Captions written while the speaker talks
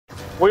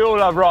We all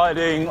love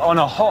riding on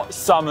a hot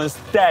summer's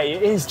day.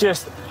 It is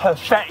just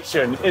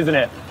perfection, isn't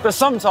it? But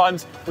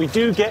sometimes we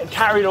do get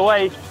carried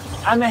away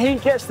and the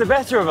heat gets the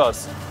better of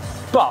us.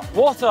 But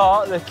what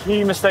are the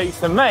key mistakes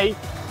to make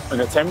when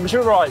the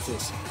temperature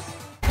rises?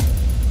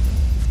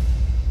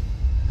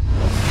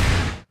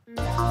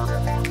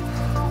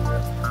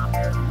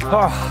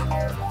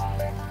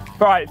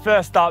 Right,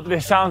 first up,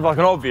 this sounds like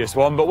an obvious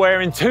one, but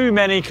wearing too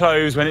many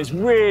clothes when it's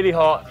really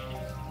hot,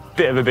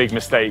 bit of a big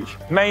mistake.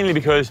 Mainly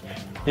because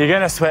you're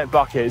gonna sweat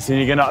buckets and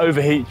you're gonna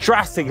overheat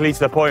drastically to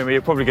the point where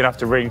you're probably gonna have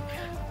to ring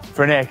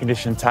for an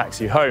air-conditioned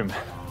taxi home.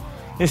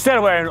 Instead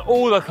of wearing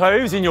all the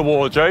clothes in your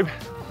wardrobe,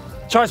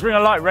 try to bring a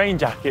light rain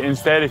jacket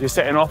instead if you're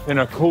setting off in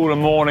a cooler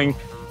morning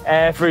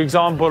air, for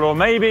example, or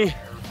maybe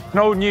an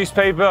old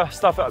newspaper,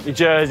 stuff it up your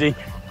jersey,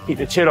 keep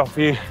the chill off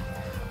you.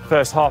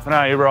 First half an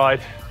hour you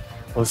ride.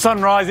 Well, the sun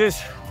rises,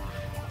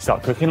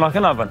 start cooking like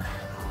an oven.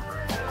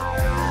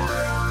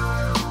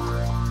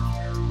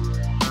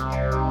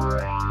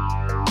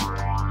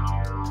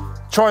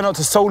 Try not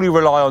to solely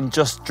rely on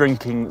just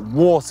drinking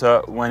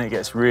water when it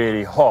gets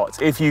really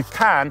hot. If you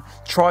can,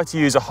 try to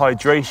use a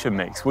hydration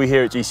mix. We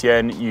here at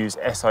GCN use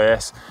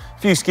SIS. A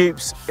few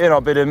scoops in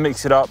our bidon,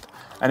 mix it up,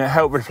 and it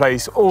helps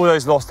replace all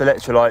those lost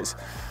electrolytes,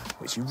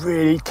 which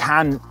really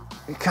can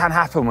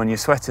happen when you're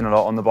sweating a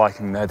lot on the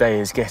bike and the day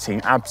is getting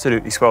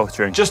absolutely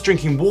sweltering. Just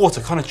drinking water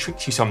kind of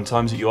tricks you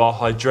sometimes that you are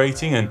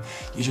hydrating and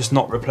you're just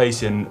not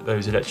replacing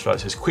those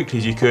electrolytes as quickly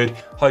as you could.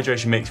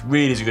 Hydration mix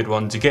really is a good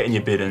one to get in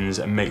your bidons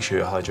and make sure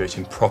you're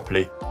hydrating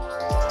properly.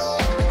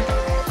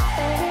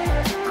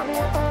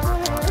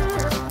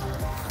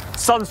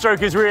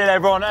 Sunstroke is real,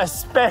 everyone,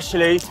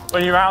 especially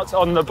when you're out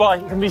on the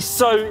bike. It can be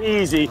so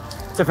easy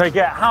to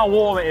forget how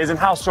warm it is and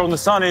how strong the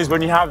sun is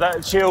when you have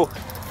that chill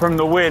from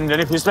the wind.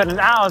 And if you're spending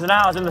hours and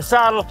hours in the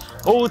saddle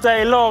all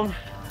day long,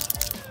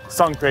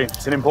 sun cream,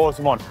 it's an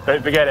important one,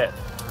 don't forget it.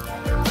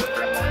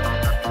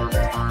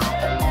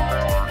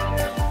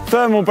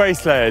 Thermal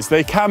base layers,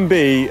 they can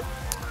be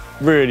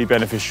really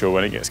beneficial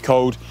when it gets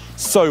cold.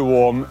 So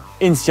warm,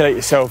 insulate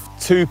yourself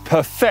to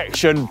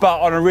perfection,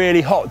 but on a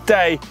really hot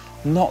day,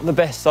 not the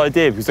best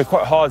idea because they're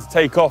quite hard to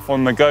take off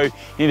on the go. You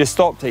need to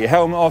stop, take your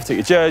helmet off, take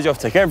your jersey off,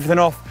 take everything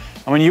off.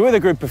 And when you're with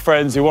a group of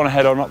friends who want to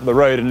head on up the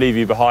road and leave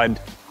you behind,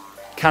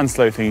 can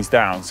slow things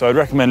down. So I'd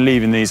recommend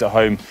leaving these at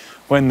home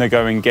when the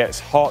going gets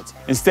hot.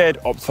 Instead,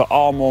 opt for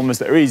arm warmers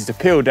that are easy to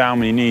peel down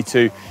when you need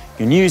to. You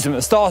can use them at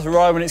the start of the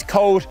ride when it's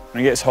cold.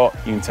 When it gets hot,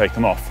 you can take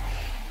them off.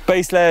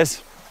 Base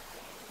layers,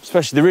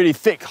 especially the really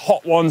thick,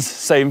 hot ones,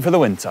 save them for the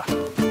winter.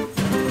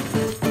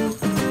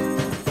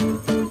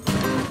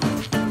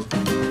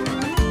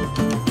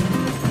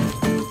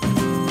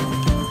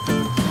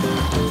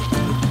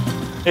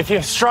 If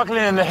you're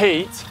struggling in the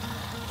heat,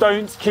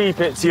 don't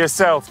keep it to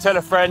yourself. Tell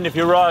a friend if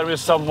you're riding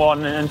with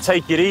someone and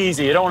take it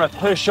easy. You don't want to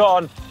push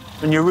on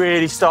when you're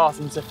really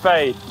starting to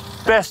fade.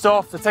 Best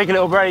off to take a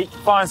little break,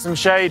 find some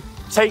shade,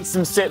 take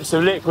some sips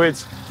of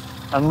liquids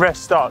and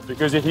rest up,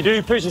 because if you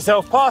do push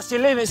yourself past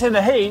your limits in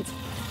the heat,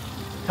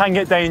 it can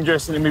get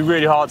dangerous and it'll be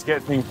really hard to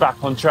get things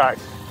back on track.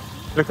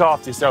 Look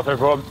after yourself,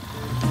 everyone.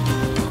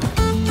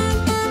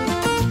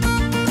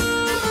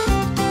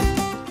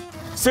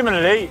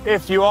 Similarly,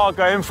 if you are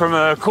going from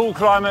a cool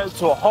climate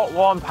to a hot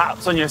one,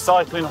 perhaps on your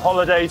cycling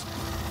holidays,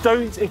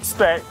 don't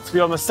expect to be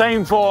on the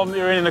same form that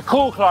you're in the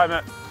cool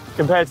climate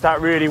compared to that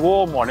really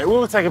warm one. It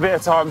will take a bit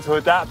of time to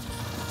adapt,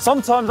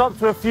 sometimes up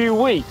to a few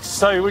weeks.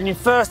 So when you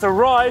first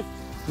arrive,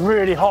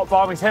 really hot,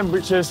 balmy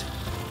temperatures,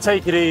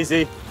 take it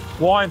easy,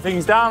 wind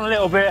things down a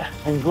little bit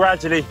and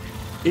gradually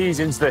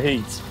ease into the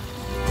heat.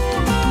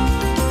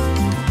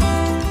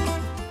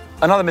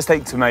 Another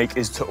mistake to make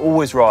is to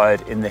always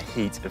ride in the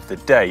heat of the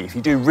day. If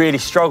you do really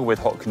struggle with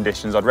hot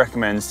conditions, I'd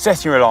recommend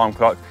setting your alarm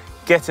clock,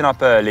 getting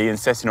up early and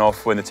setting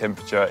off when the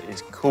temperature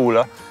is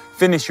cooler.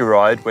 Finish your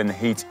ride when the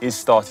heat is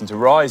starting to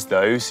rise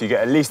though, so you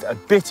get at least a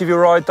bit of your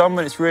ride done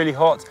when it's really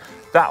hot.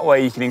 That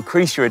way you can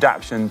increase your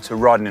adaptation to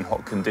riding in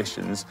hot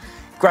conditions.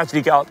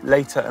 Gradually get up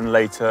later and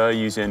later,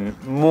 using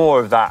more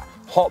of that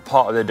hot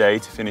part of the day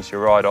to finish your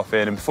ride off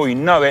in, and before you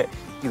know it,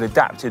 you've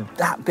adapted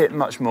that bit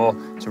much more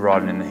to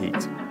riding in the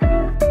heat.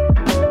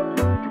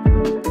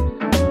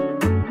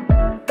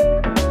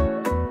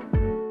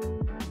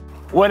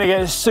 When it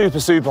gets super,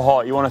 super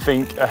hot, you want to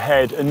think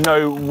ahead and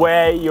know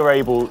where you're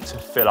able to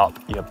fill up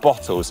your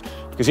bottles.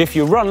 Because if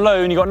you run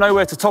low and you've got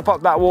nowhere to top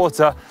up that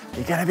water,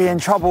 you're going to be in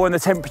trouble when the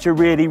temperature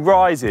really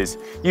rises.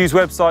 Use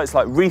websites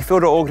like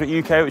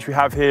refill.org.uk, which we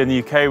have here in the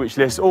UK, which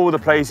lists all the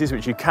places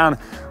which you can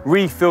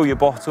refill your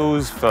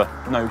bottles for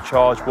no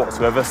charge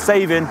whatsoever,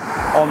 saving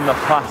on the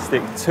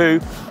plastic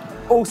too.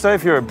 Also,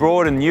 if you're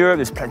abroad in Europe,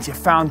 there's plenty of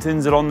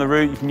fountains along the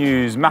route. You can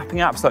use mapping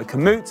apps like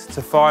Komoot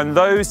to find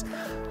those.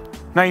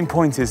 Main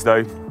point is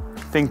though,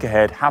 think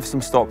ahead, have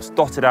some stops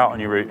dotted out on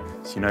your route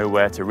so you know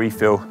where to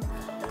refill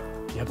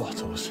your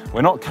bottles.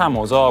 We're not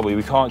camels, are we?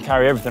 We can't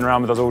carry everything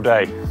around with us all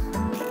day.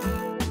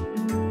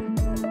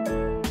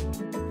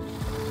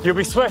 You'll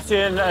be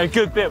sweating a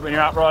good bit when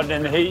you're out riding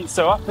in the heat,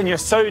 so up in your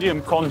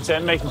sodium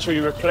content, making sure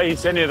you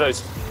replace any of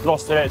those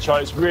lost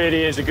electrolytes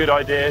really is a good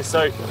idea.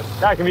 So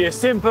that can be as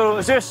simple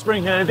as just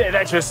sprinkling a bit of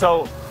extra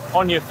salt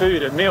on your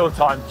food at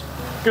mealtime.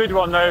 Good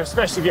one though,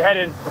 especially if you're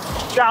heading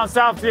down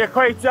south to the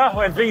equator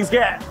when things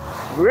get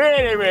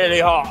really, really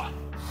hot.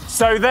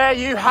 So there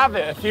you have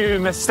it, a few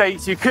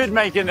mistakes you could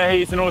make in the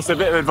heat and also a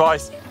bit of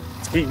advice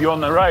to keep you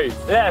on the road.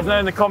 Let us know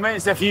in the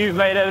comments if you've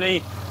made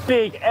any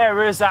big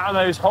errors out in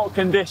those hot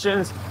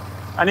conditions.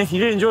 And if you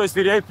did enjoy this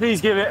video,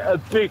 please give it a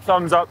big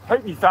thumbs up.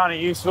 Hope you found it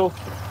useful.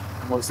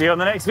 And we'll see you on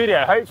the next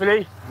video.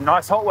 Hopefully,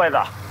 nice hot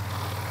weather.